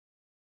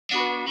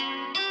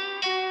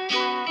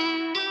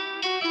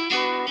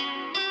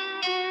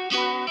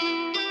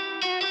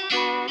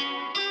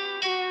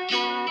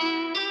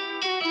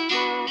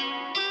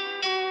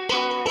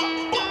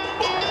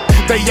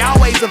They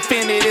always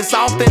offended, it's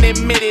often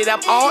admitted. I'm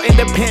all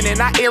independent,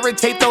 I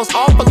irritate those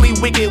awfully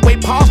wicked.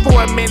 Wait, pause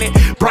for a minute.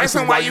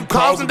 Bryson, why you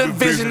causing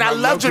division? I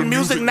loved your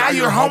music, now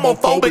you're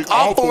homophobic,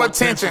 all for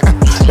attention.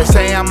 They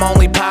say I'm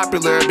only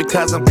popular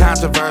because I'm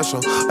controversial.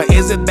 Or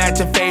is it that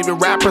your favorite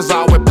rappers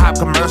all with pop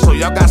commercial?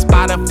 Y'all got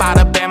Spotify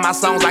to ban my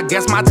songs, I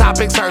guess my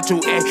topics hurt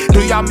you. And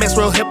do y'all miss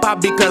real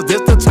hip-hop because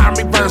this the time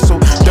reversal?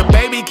 The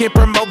baby can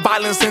promote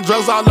violence and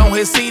drugs all on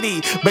his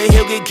CD, but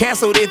he'll get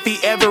canceled if he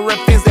ever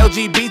offends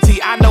LGBT.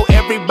 I know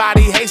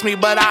everybody hates me,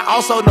 but I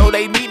also know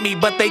they need me.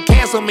 But they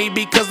cancel me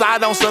because I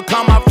don't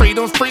succumb my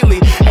freedoms freely.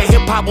 And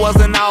hip-hop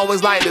wasn't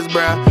always like this,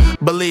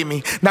 bruh, believe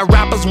me. Now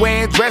rappers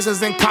wearing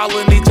dresses and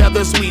calling each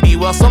other sweetie.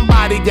 Well,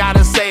 somebody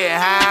gotta say it,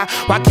 huh?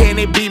 Why can't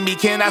it be me?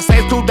 Can I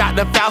say screw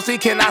Dr. Fauci?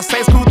 Can I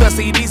say screw the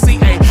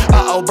CDC? Hey,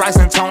 uh-oh,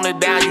 Bryson, tone it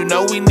down, you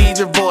know we need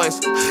your voice.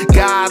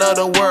 God of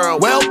the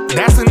world, well,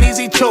 that's an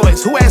easy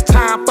choice. Who has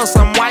time for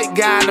some white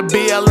guy in a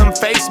BLM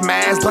face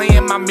mask,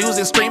 playing my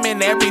music,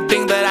 screaming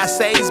everything that I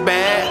say is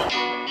bad?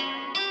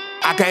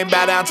 I can't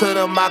bow down to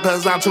the mob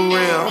cause I'm too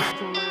real.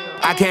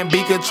 I can't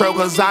be controlled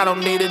cause I don't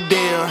need a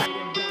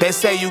deal. They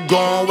say you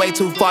going way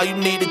too far, you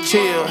need to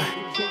chill.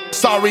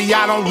 Sorry,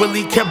 I don't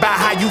really care about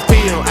how you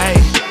feel, ayy.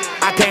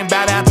 I can't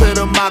bow down to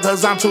the mob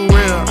cause I'm too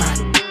real.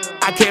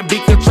 I can't be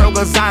controlled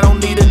cause I don't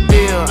need a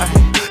deal.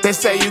 They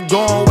say you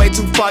going way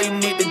too far, you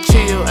need to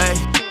chill,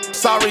 ayy.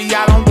 Sorry,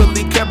 I don't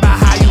really care about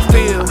how you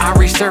feel. I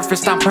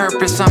resurfaced on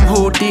purpose, I'm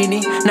Houdini.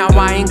 Now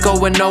I ain't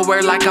going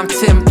nowhere like I'm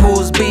Tim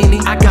Pool's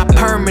beanie. I got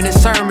permanent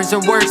sermons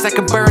and words that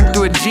can burn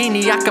through a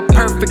genie. I could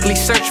perfectly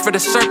search for the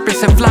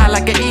serpents and fly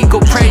like an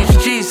eagle, praise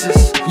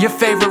Jesus. Your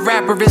favorite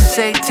rapper is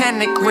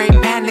satanic, great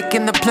panic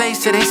in the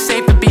place. It ain't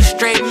safe to be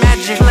straight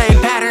magic. Play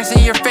patterns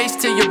in your face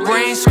till your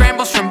brain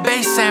scrambles from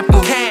bass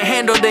samples. Can't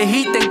handle the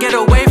heat, then get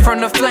away from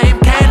the flame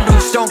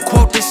candles. Don't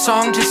quote this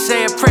song, just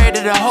say a prayer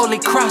to the Holy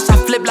Cross. I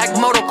flip like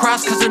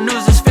motocross cause the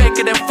news is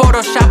faker than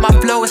Photoshop. My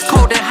flow is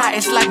cold and hot,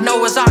 it's like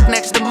Noah's Ark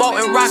next to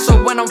molten rock.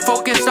 So when I'm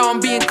focused on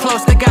being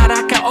close to God,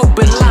 I can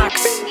open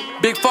locks.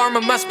 Big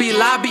Pharma must be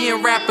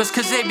lobbying rappers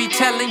cause they be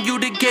telling you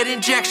to get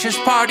injections,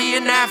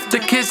 partying after.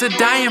 Kids are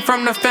dying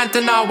from the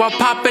fentanyl while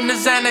popping the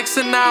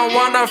Xanax. And I don't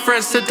want our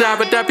friends to die,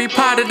 but that be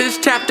part of this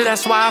chapter.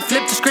 That's why I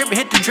flip the script,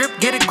 hit the drip,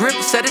 get a grip,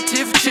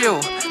 sedative,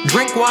 chill.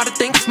 Drink water,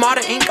 think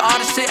smarter, ink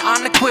ought to sit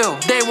on the quill.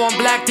 They want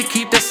black to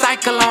keep the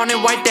cycle on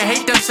and white to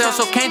hate themselves.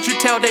 So can't you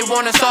tell they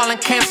want us all in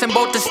camps and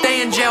both to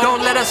stay in jail?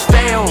 Don't let us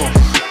fail.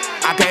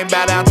 I can't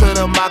bow down to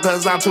the mob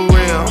cause I'm too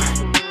real.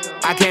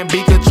 I can't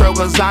be controlled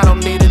cause I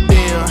don't need a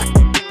deal.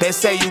 They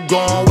say you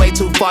going way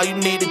too far, you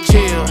need to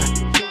chill.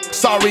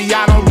 Sorry,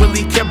 I don't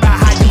really care about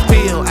how you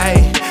feel,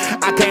 ayy.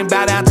 I can't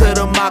bow down to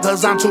the mob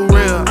cause I'm too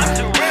real.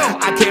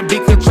 I can't be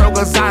controlled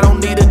cause I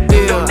don't need a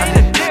deal.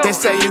 They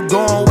say you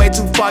going way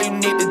too far, you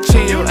need to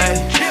chill,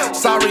 ayy.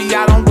 Sorry,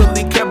 I don't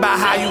really care